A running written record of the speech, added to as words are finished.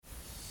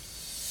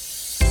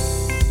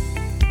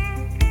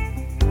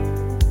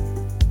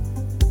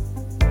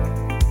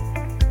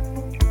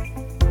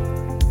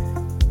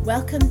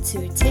Welcome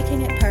to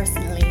Taking It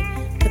Personally,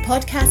 the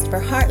podcast for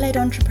heart-led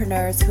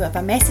entrepreneurs who have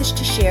a message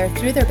to share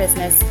through their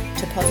business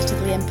to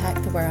positively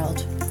impact the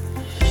world.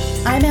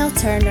 I'm Elle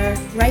Turner,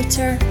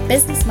 writer,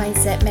 business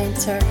mindset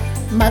mentor,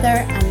 mother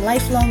and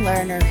lifelong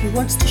learner who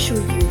wants to show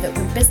you that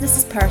when business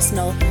is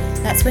personal,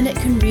 that's when it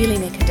can really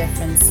make a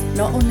difference,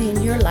 not only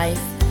in your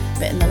life,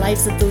 but in the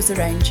lives of those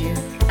around you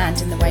and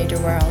in the wider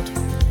world.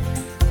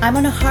 I'm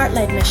on a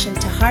heart-led mission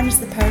to harness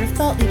the power of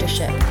thought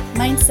leadership,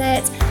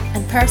 mindset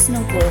and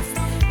personal growth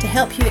to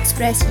help you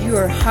express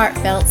your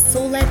heartfelt,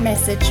 soul-led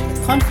message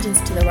with confidence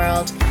to the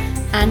world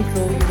and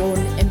grow your own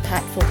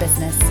impactful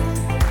business.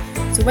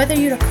 So whether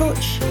you're a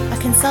coach, a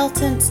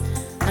consultant,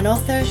 an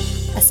author,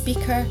 a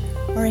speaker,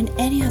 or in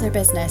any other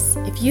business,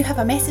 if you have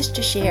a message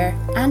to share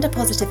and a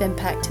positive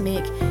impact to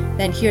make,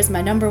 then here's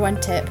my number one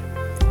tip.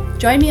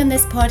 Join me on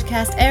this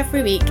podcast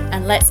every week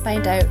and let's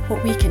find out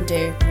what we can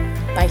do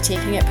by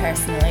taking it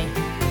personally.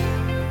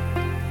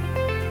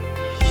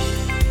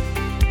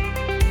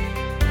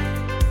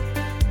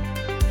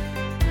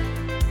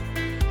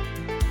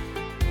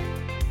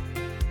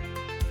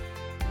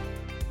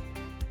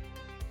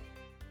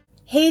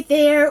 Hey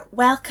there,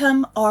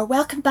 welcome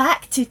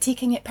back to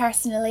Taking It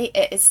Personally.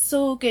 It is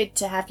so good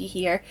to have you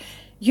here.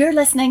 You're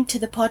listening to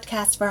the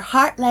podcast for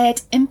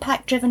heart-led,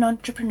 impact-driven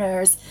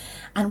entrepreneurs,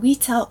 and we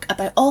talk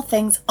about all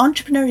things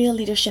entrepreneurial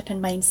leadership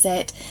and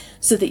mindset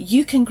so that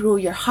you can grow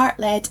your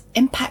heart-led,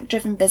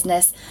 impact-driven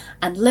business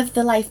and live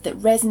the life that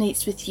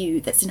resonates with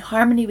you, that's in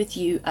harmony with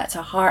you at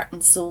a heart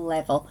and soul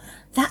level.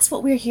 That's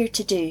what we're here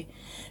to do.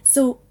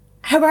 So,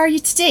 how are you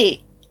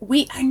today?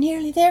 We are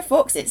nearly there,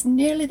 folks. It's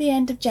nearly the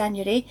end of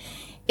January.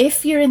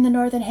 If you're in the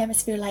Northern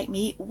Hemisphere like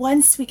me,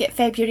 once we get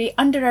February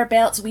under our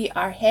belts, we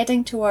are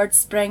heading towards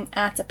spring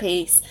at a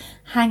pace.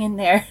 Hang in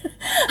there.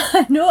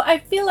 I know, I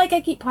feel like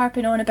I keep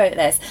harping on about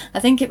this. I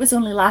think it was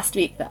only last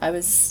week that I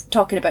was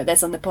talking about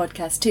this on the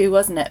podcast too,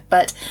 wasn't it?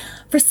 But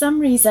for some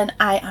reason,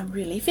 I am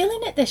really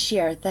feeling it this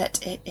year,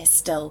 that it is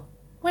still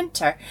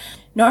winter.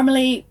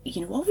 Normally,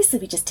 obviously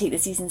we just take the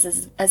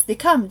seasons as they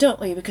come, don't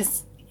we?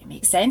 Because it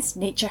makes sense.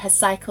 Nature has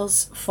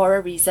cycles for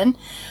a reason.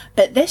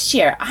 But this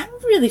year, I'm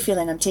really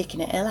feeling I'm taking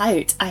it ill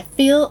out. I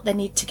feel the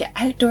need to get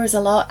outdoors a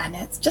lot, and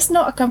it's just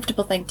not a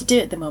comfortable thing to do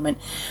at the moment.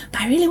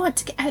 But I really want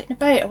to get out and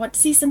about. I want to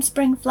see some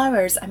spring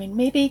flowers. I mean,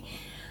 maybe,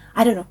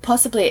 I don't know,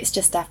 possibly it's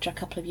just after a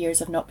couple of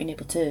years of not being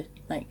able to,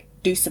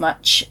 do so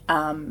much.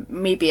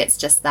 Maybe it's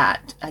just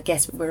that. I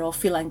guess we're all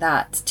feeling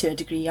that to a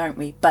degree, aren't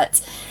we? But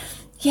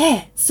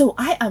yeah, so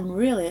I am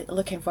really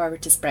looking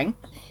forward to spring.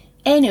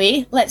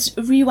 Anyway, let's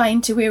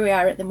rewind to where we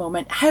are at the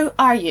moment. How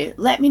are you?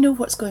 Let me know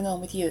what's going on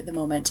with you at the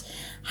moment.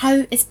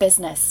 How is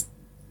business?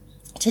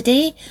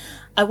 Today,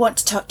 I want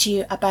to talk to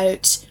you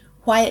about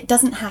why it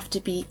doesn't have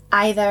to be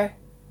either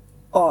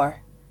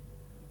or.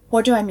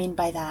 What do I mean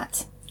by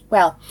that?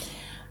 Well,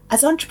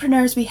 as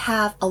entrepreneurs, we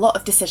have a lot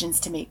of decisions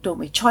to make, don't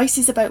we?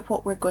 Choices about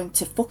what we're going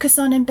to focus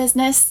on in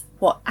business,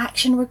 what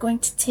action we're going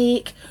to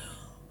take,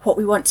 what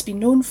we want to be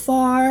known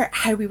for,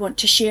 how we want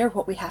to share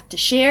what we have to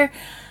share.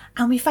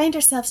 And we find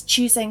ourselves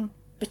choosing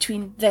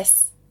between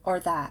this or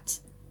that,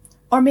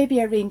 or maybe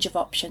a range of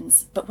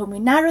options. But when we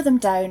narrow them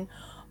down,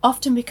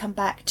 often we come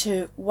back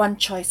to one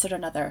choice or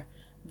another,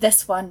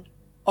 this one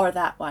or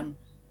that one,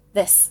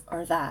 this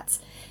or that.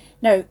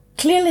 Now,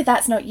 clearly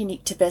that's not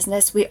unique to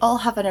business. We all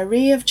have an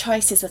array of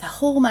choices with a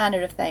whole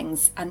manner of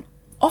things, and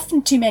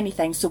often too many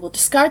things. So we'll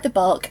discard the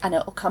bulk and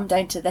it'll come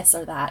down to this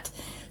or that.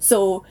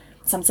 So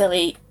some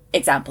silly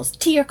examples: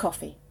 tea or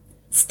coffee,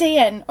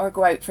 stay in or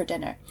go out for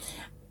dinner.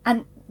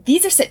 And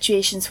these are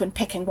situations when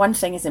picking one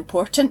thing is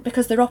important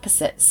because they're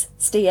opposites,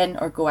 stay in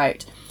or go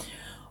out.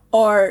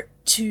 Or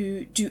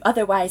to do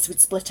otherwise would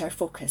split our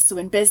focus. So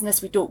in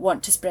business, we don't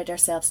want to spread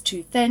ourselves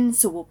too thin,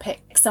 so we'll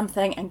pick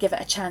something and give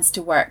it a chance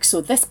to work. So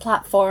this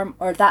platform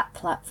or that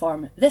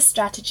platform, this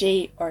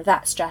strategy or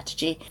that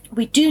strategy.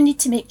 We do need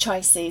to make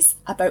choices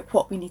about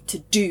what we need to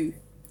do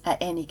at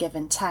any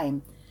given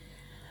time.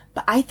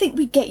 But I think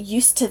we get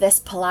used to this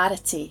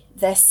polarity,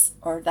 this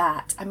or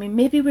that. I mean,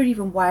 maybe we're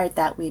even wired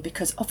that way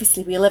because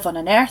obviously we live on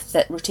an earth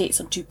that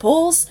rotates on two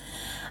poles,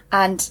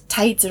 and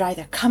tides are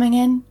either coming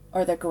in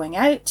or they're going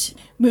out.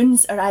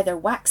 Moons are either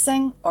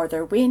waxing or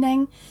they're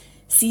waning.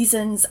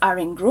 Seasons are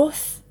in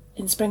growth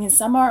in spring and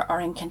summer, or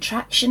in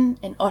contraction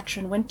in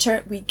autumn and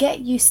winter. We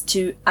get used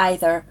to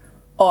either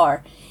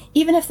or,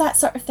 even if that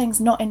sort of thing's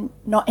not in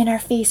our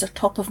face or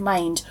top of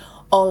mind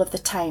all of the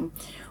time.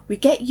 We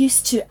get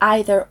used to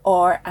either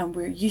or, and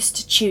we're used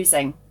to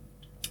choosing.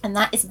 And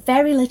that is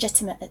very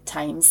legitimate at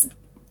times.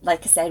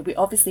 Like I said,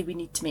 we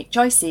need to make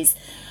choices.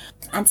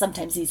 And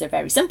sometimes these are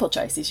very simple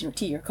choices,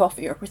 tea or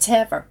coffee or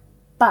whatever.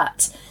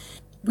 But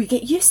we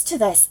get used to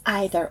this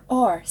either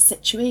or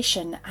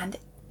situation, and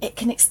it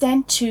can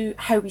extend to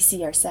how we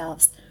see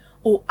ourselves.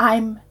 Oh,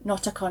 I'm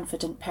not a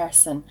confident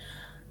person.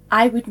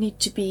 I would need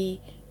to be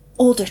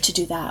older to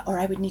do that, or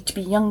I would need to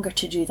be younger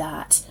to do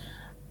that.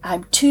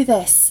 I'm too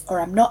this, or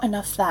I'm not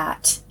enough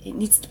that. It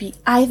needs to be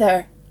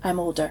either I'm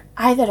older,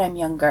 either I'm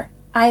younger,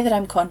 either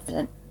I'm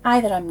confident,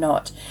 either I'm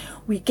not.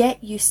 We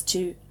get used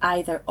to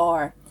either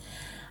or.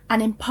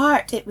 And in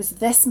part, it was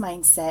this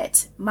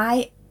mindset,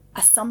 my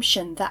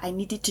assumption that I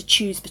needed to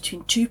choose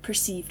between two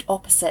perceived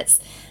opposites,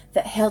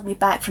 that held me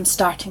back from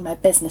starting my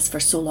business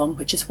for so long,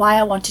 which is why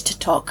I wanted to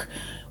talk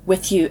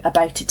with you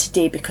about it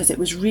today, because it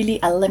was really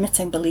a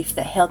limiting belief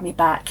that held me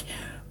back,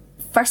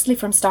 firstly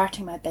from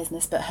starting my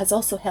business, but has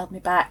also held me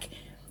back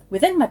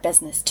within my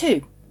business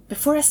too.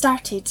 Before I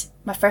started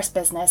my first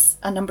business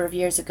a number of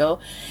years ago,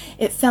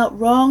 it felt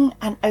wrong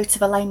and out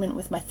of alignment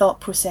with my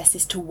thought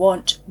processes to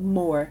want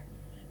more,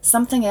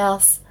 something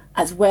else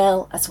as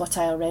well as what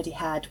I already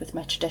had with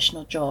my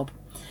traditional job.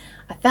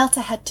 I felt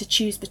I had to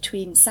choose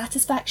between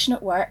satisfaction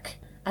at work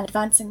and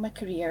advancing my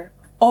career,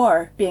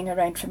 or being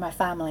around for my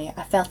family.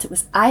 I felt it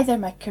was either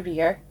my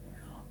career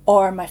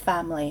or my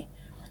family.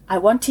 I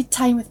wanted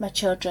time with my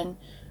children,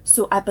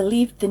 so I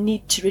believed the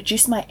need to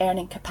reduce my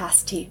earning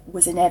capacity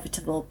was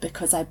inevitable,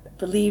 because I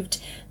believed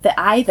that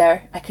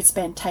either I could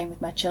spend time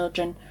with my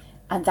children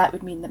and that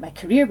would mean that my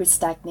career would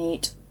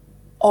stagnate,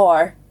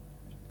 or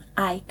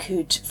I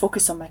could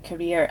focus on my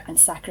career and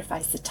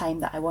sacrifice the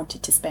time that I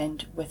wanted to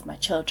spend with my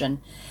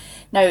children.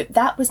 Now,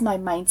 that was my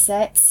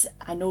mindset.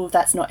 I know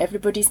that's not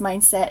everybody's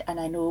mindset, and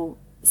I know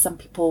some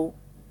people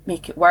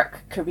make it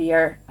work,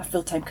 career, a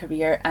full-time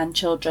career and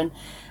children,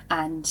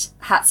 and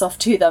hats off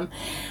to them.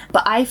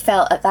 But I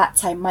felt at that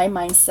time my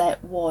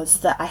mindset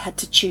was that I had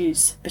to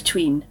choose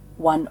between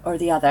one or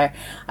the other.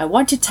 I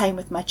wanted time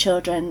with my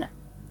children.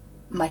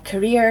 My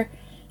career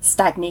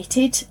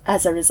stagnated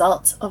as a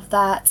result of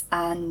that,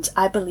 and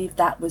I believed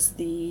that was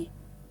the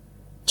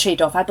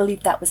trade-off. I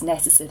believed that was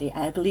necessary.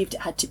 I believed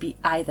it had to be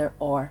either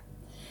or.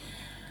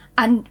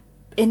 And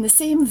in the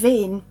same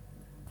vein,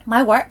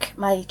 my work,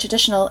 my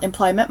traditional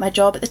employment, my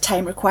job at the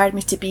time required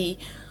me to be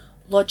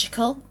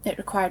logical, it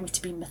required me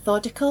to be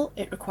methodical,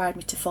 it required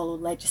me to follow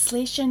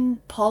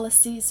legislation,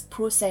 policies,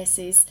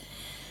 processes.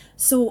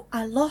 So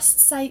I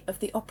lost sight of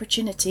the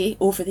opportunity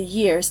over the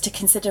years to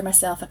consider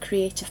myself a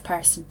creative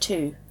person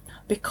too,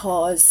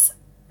 because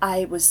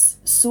I was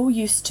so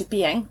used to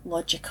being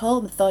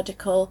logical,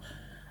 methodical,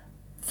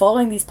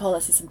 following these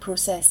policies and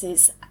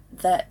processes,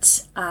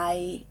 that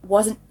I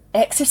wasn't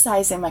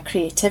exercising my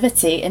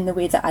creativity in the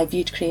way that I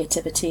viewed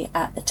creativity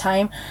at the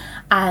time.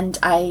 And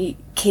I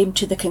came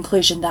to the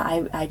conclusion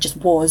that I just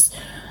was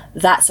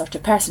that sort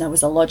of person. I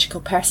was a logical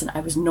person. I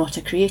was not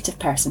a creative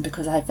person,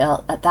 because I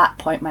felt at that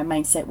point my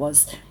mindset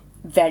was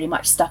very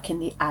much stuck in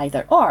the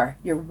either or.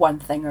 You're one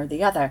thing or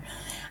the other.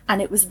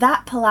 And it was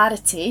that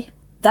polarity,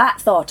 that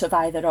thought of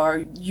either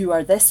or, you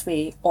are this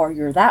way or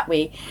you're that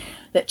way,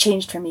 that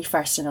changed for me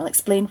first, and I'll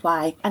explain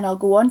why. And I'll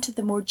go on to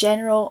the more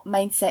general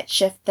mindset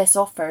shift this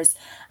offers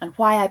and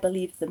why I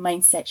believe the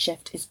mindset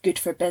shift is good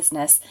for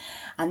business.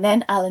 And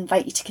then I'll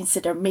invite you to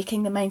consider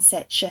making the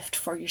mindset shift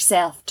for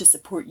yourself to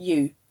support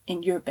you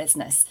in your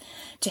business,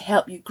 to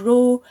help you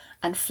grow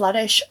and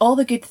flourish, all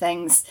the good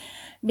things,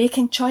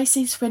 making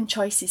choices when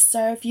choices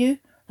serve you,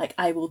 like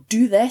I will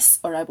do this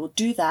or I will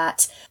do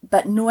that,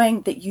 but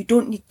knowing that you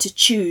don't need to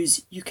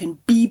choose, you can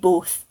be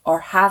both or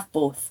have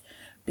both,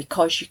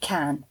 because you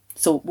can.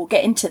 So we'll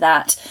get into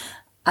that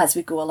as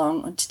we go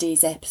along on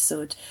today's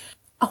episode.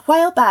 A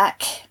while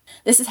back,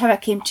 this is how I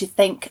came to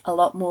think a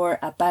lot more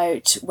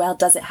about, well,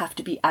 does it have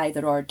to be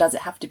either or? Does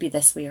it have to be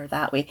this way or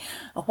that way?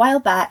 A while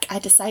back, I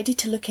decided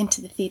to look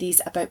into the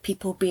theories about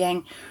people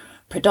being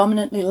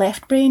predominantly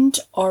left-brained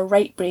or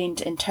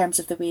right-brained in terms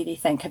of the way they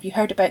think. Have you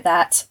heard about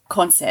that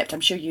concept?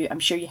 I'm sure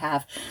you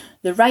have.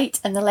 The right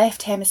and the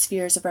left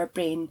hemispheres of our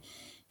brain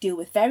deal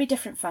with very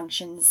different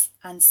functions,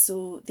 and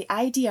so the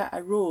idea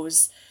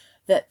arose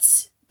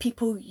that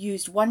people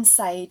used one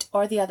side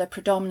or the other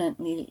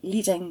predominantly,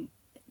 leading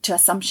to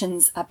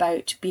assumptions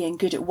about being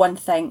good at one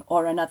thing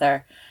or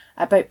another,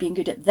 about being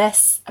good at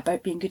this,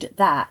 about being good at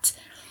that,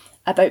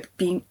 about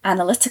being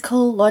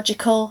analytical,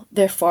 logical,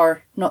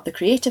 therefore not the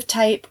creative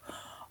type,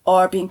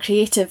 or being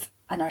creative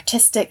and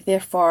artistic,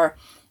 therefore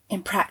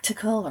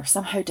impractical or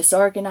somehow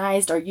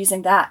disorganised, or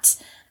using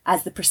that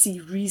as the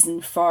perceived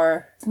reason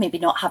for maybe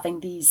not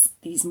having these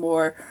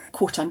more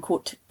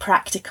quote-unquote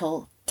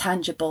practical,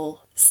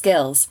 tangible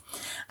skills.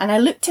 And I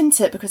looked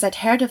into it because I'd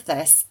heard of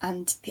this,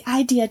 and the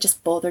idea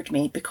just bothered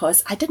me,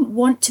 because I didn't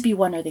want to be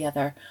one or the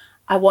other.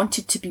 I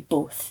wanted to be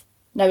both.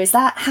 Now, is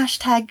that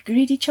hashtag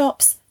greedy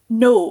chops?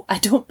 No, I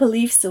don't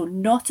believe so.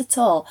 Not at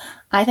all.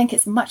 I think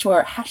it's much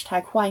more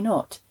hashtag why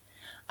not?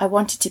 I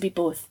wanted to be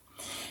both.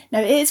 Now,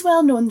 it is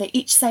well known that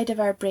each side of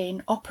our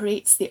brain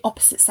operates the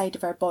opposite side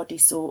of our body,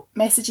 so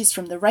messages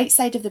from the right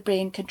side of the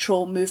brain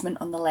control movement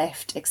on the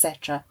left,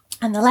 etc.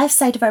 And the left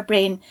side of our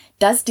brain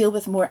does deal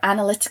with more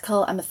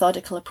analytical and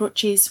methodical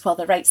approaches, while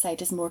the right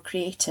side is more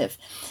creative.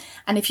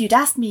 And if you'd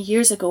asked me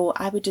years ago,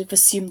 I would have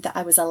assumed that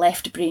I was a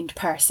left-brained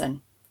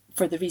person,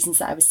 for the reasons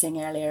that I was saying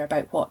earlier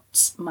about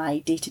what my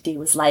day-to-day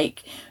was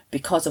like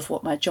because of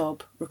what my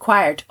job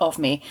required of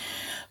me.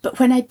 But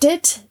when I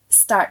did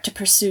start to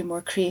pursue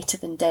more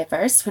creative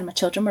endeavours, when my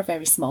children were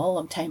very small, a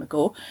long time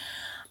ago,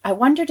 I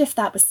wondered if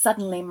that was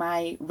suddenly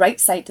my right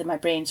side of my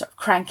brain sort of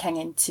cranking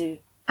into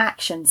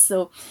action.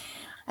 So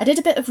I did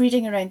a bit of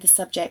reading around the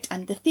subject,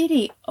 and the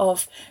theory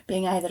of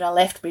being either a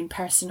left brain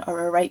person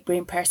or a right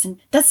brain person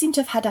does seem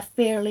to have had a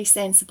fairly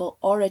sensible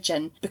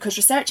origin, because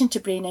research into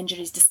brain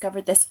injuries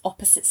discovered this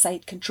opposite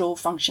side control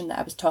function that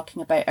I was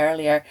talking about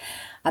earlier,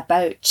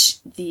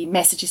 about the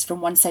messages from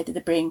one side of the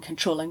brain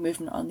controlling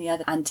movement on the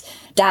other, and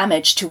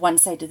damage to one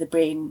side of the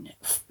brain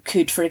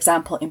could, for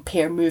example,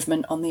 impair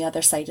movement on the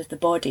other side of the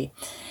body.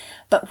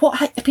 But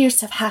what appears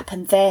to have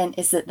happened then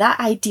is that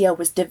idea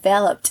was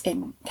developed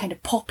in kind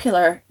of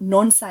popular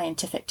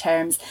non-scientific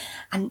terms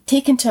and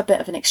taken to a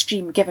bit of an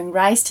extreme, giving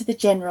rise to the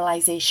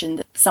generalisation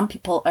that some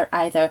people are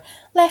either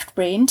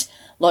left-brained,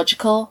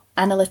 logical,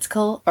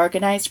 analytical,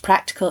 organised,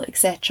 practical,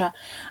 etc.,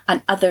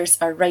 and others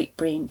are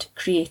right-brained,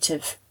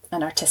 creative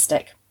and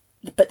artistic.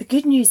 But the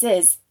good news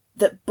is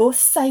that both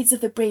sides of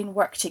the brain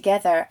work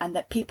together, and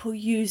that people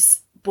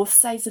use both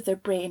sides of their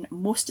brain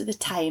most of the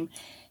time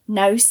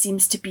now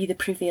seems to be the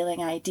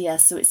prevailing idea.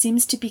 So it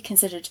seems to be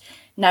considered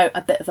now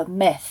a bit of a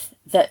myth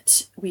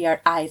that we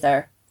are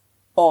either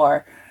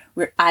or.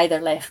 We're either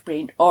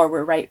left-brained or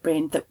we're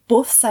right-brained, that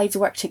both sides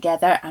work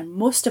together, and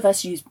most of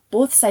us use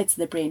both sides of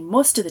the brain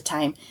most of the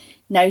time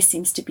now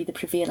seems to be the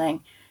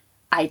prevailing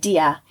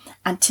idea.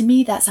 And to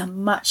me, that's a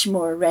much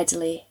more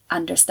readily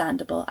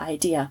understandable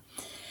idea.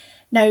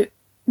 Now,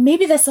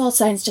 maybe this all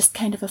sounds just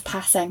kind of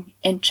passing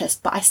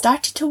interest, but I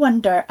started to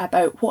wonder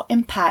about what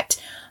impact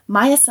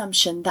my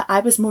assumption that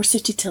I was more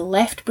suited to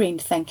left-brained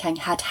thinking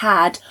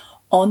had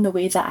on the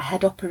way that I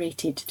had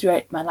operated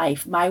throughout my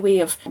life. My way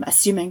of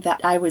assuming that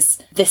I was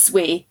this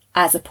way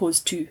as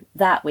opposed to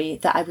that way,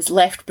 that I was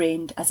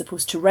left-brained as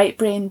opposed to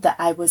right-brained, that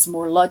I was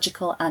more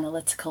logical,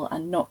 analytical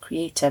and not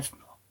creative.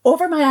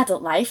 Over my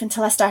adult life,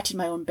 until I started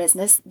my own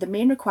business, the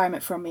main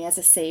requirement for me, as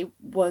I say,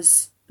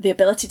 was the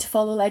ability to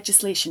follow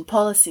legislation,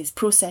 policies,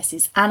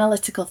 processes,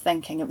 analytical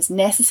thinking. It was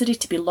necessary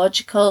to be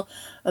logical,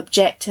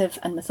 objective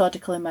and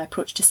methodical in my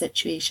approach to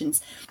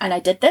situations. And I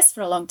did this for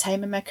a long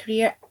time in my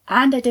career,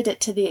 and I did it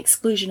to the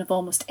exclusion of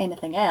almost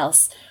anything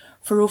else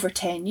for over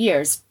 10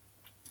 years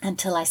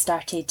until I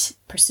started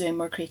pursuing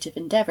more creative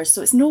endeavours.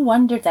 So it's no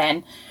wonder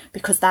then,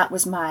 because that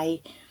was my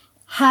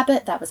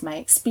habit, that was my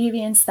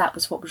experience, that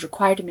was what was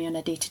required of me on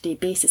a day-to-day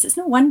basis. It's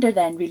no wonder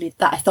then really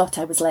that I thought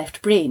I was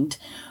left-brained.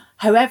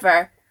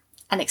 However,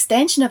 an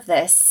extension of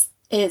this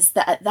is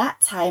that at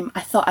that time I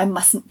thought I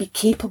mustn't be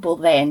capable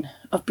then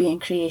of being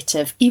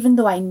creative, even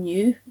though I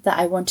knew that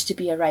I wanted to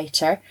be a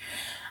writer,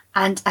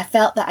 and I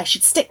felt that I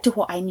should stick to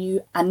what I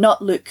knew and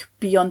not look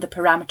beyond the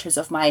parameters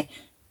of my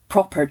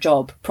proper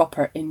job,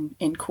 proper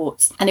in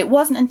quotes. And it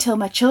wasn't until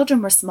my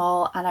children were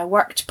small and I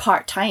worked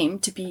part-time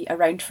to be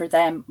around for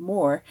them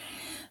more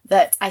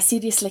that I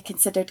seriously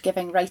considered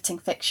giving writing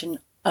fiction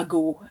a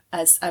go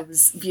as I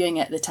was viewing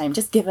it at the time.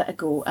 Just give it a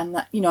go. And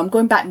that, I'm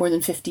going back more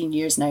than 15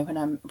 years now when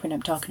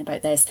I'm talking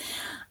about this.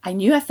 I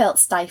knew I felt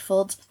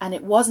stifled, and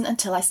it wasn't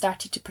until I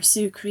started to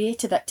pursue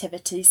creative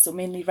activities, so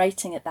mainly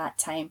writing at that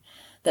time,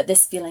 that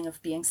this feeling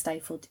of being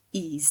stifled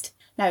eased.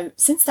 Now,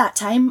 since that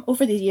time,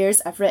 over the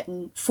years, I've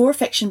written 4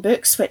 fiction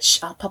books,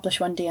 which I'll publish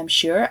one day, I'm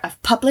sure.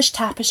 I've published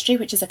Tapestry,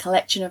 which is a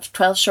collection of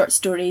 12 short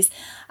stories.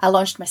 I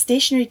launched my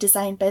stationery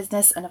design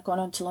business, and I've gone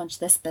on to launch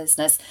this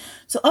business.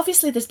 So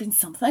obviously there's been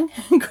something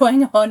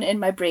going on in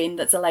my brain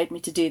that's allowed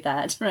me to do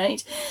that,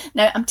 right?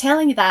 Now, I'm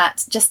telling you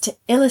that just to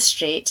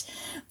illustrate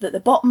that the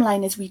bottom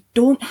line is we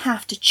don't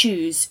have to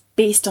choose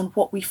based on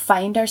what we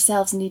find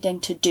ourselves needing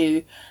to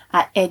do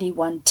at any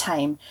one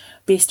time,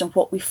 based on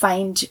what we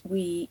find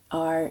we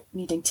are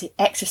needing to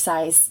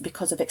exercise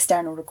because of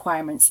external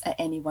requirements at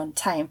any one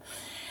time.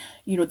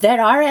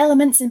 There are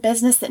elements in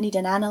business that need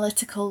an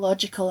analytical,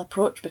 logical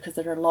approach because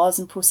there are laws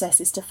and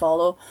processes to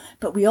follow,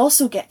 but we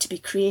also get to be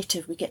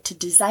creative. We get to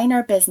design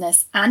our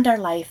business and our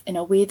life in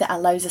a way that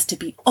allows us to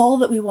be all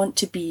that we want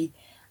to be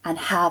and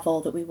have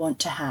all that we want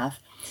to have.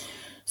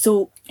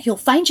 So you'll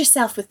find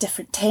yourself with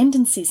different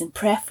tendencies and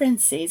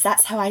preferences.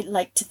 That's how I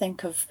like to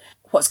think of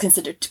what's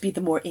considered to be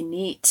the more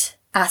innate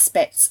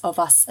aspects of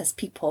us as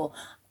people.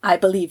 I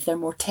believe they're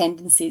more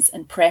tendencies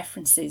and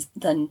preferences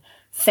than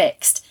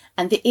fixed.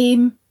 And the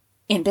aim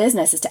in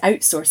business is to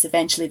outsource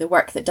eventually the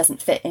work that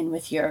doesn't fit in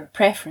with your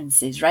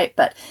preferences, right?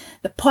 But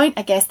the point,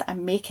 I guess, that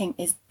I'm making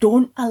is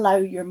don't allow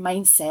your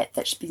mindset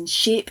that's been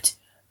shaped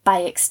by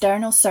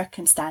external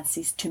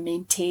circumstances to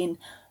maintain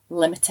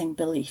limiting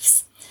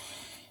beliefs.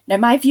 Now,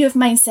 my view of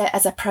mindset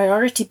as a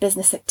priority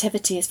business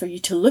activity is for you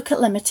to look at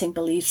limiting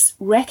beliefs,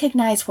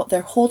 recognise what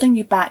they're holding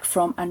you back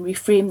from and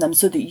reframe them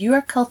so that you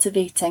are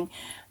cultivating,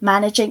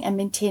 managing and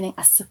maintaining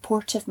a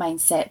supportive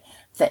mindset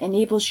that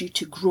enables you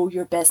to grow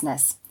your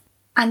business.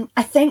 And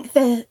I think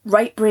the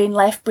right brain,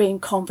 left brain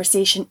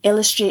conversation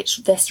illustrates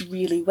this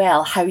really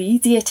well, how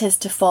easy it is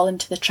to fall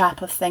into the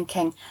trap of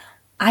thinking,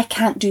 I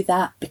can't do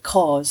that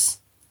because,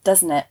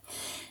 doesn't it?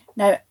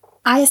 Now,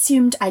 I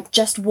assumed I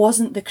just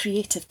wasn't the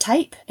creative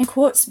type, in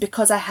quotes,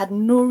 because I had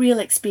no real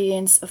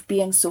experience of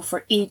being so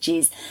for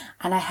ages,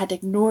 and I had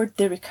ignored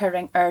the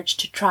recurring urge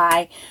to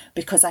try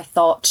because I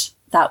thought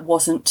that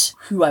wasn't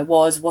who I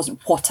was,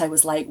 wasn't what I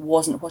was like,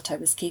 wasn't what I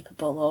was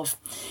capable of.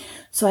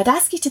 So I'd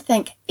ask you to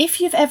think,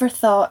 if you've ever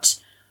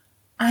thought,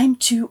 I'm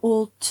too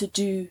old to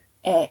do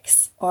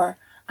X, or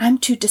I'm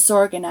too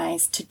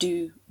disorganized to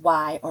do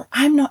Y, or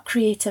I'm not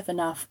creative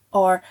enough,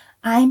 or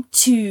I'm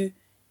too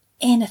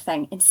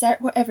anything.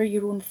 Insert whatever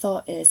your own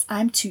thought is.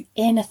 I'm too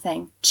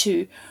anything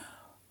to,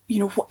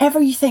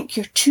 whatever you think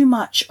you're too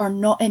much or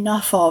not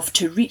enough of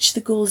to reach the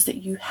goals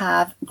that you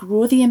have,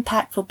 grow the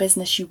impactful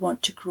business you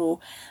want to grow,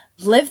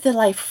 live the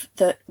life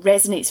that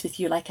resonates with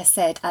you, like I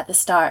said at the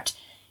start.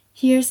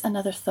 Here's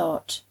another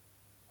thought.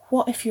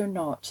 What if you're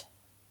not?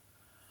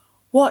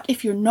 What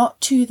if you're not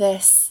to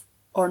this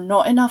or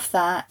not enough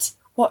that?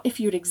 What if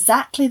you're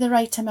exactly the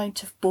right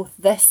amount of both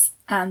this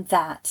and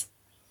that?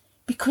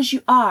 Because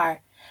you are,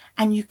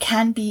 and you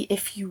can be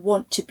if you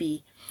want to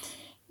be.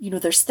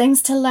 There's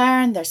things to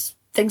learn, there's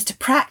things to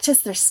practice,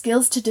 there's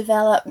skills to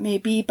develop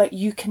maybe, but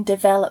you can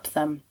develop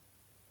them.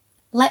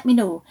 Let me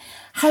know,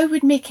 how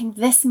would making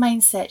this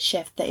mindset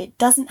shift, that it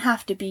doesn't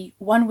have to be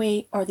one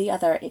way or the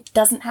other, it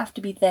doesn't have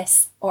to be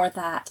this or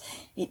that,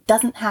 it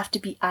doesn't have to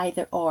be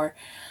either or,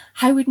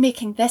 how would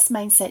making this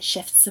mindset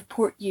shift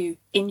support you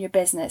in your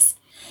business?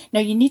 Now,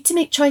 you need to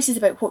make choices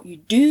about what you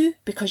do,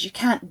 because you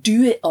can't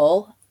do it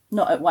all,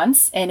 not at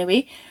once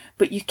anyway,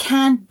 but you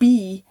can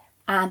be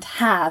and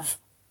have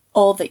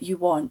all that you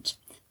want.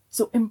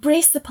 So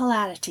embrace the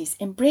polarities,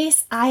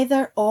 embrace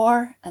either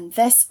or and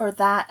this or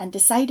that, and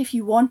decide if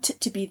you want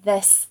it to be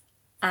this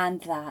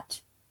and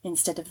that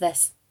instead of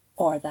this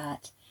or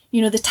that.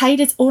 The tide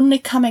is only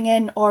coming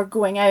in or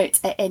going out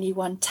at any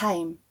one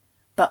time,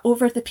 but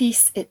over the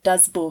piece it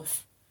does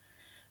both.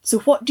 So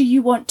what do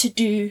you want to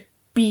do,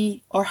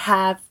 be or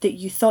have that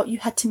you thought you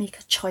had to make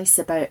a choice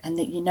about and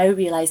that you now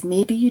realise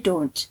maybe you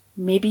don't,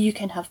 maybe you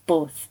can have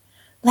both?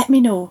 Let me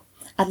know.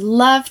 I'd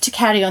love to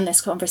carry on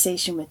this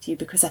conversation with you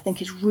because I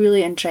think it's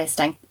really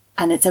interesting,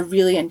 and it's a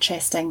really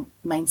interesting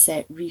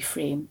mindset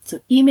reframe.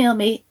 So email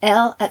me,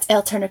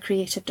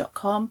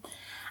 l@lturnercreative.com.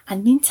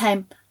 And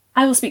meantime,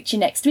 I will speak to you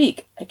next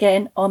week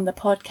again on the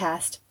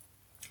podcast.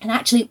 And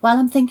actually, while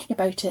I'm thinking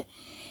about it,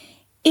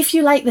 if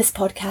you like this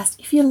podcast,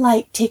 if you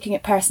like Taking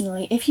It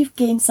Personally, if you've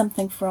gained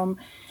something from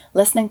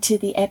listening to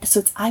the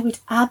episodes, I would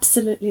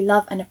absolutely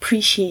love and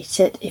appreciate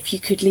it if you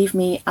could leave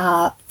me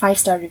a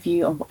 5-star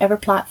review on whatever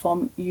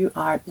platform you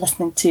are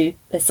listening to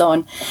this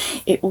on.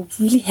 It will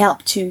really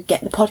help to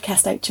get the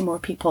podcast out to more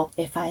people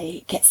if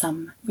I get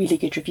some really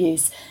good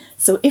reviews.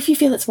 So if you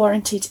feel it's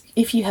warranted,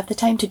 if you have the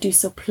time to do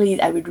so, please,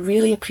 I would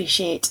really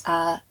appreciate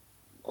a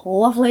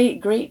lovely,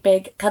 great,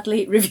 big,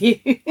 cuddly review.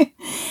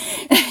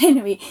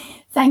 Anyway,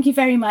 thank you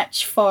very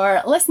much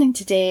for listening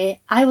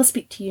today. I will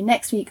speak to you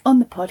next week on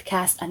the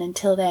podcast, and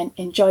until then,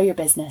 enjoy your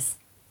business.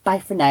 Bye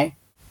for now.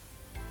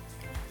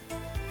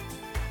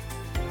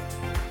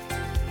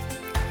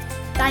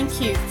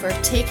 Thank you for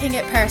taking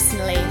it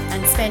personally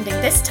and spending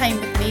this time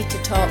with me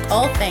to talk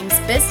all things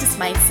business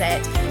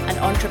mindset and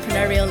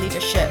entrepreneurial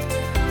leadership.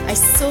 I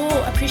so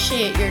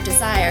appreciate your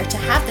desire to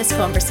have this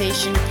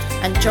conversation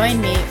and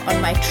join me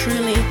on my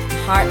truly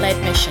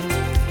heart-led mission.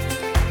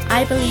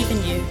 I believe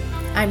in you.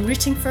 I'm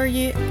rooting for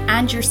you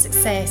and your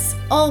success,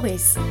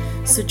 always.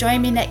 So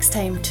join me next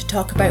time to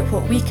talk about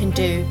what we can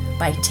do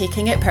by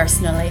taking it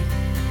personally.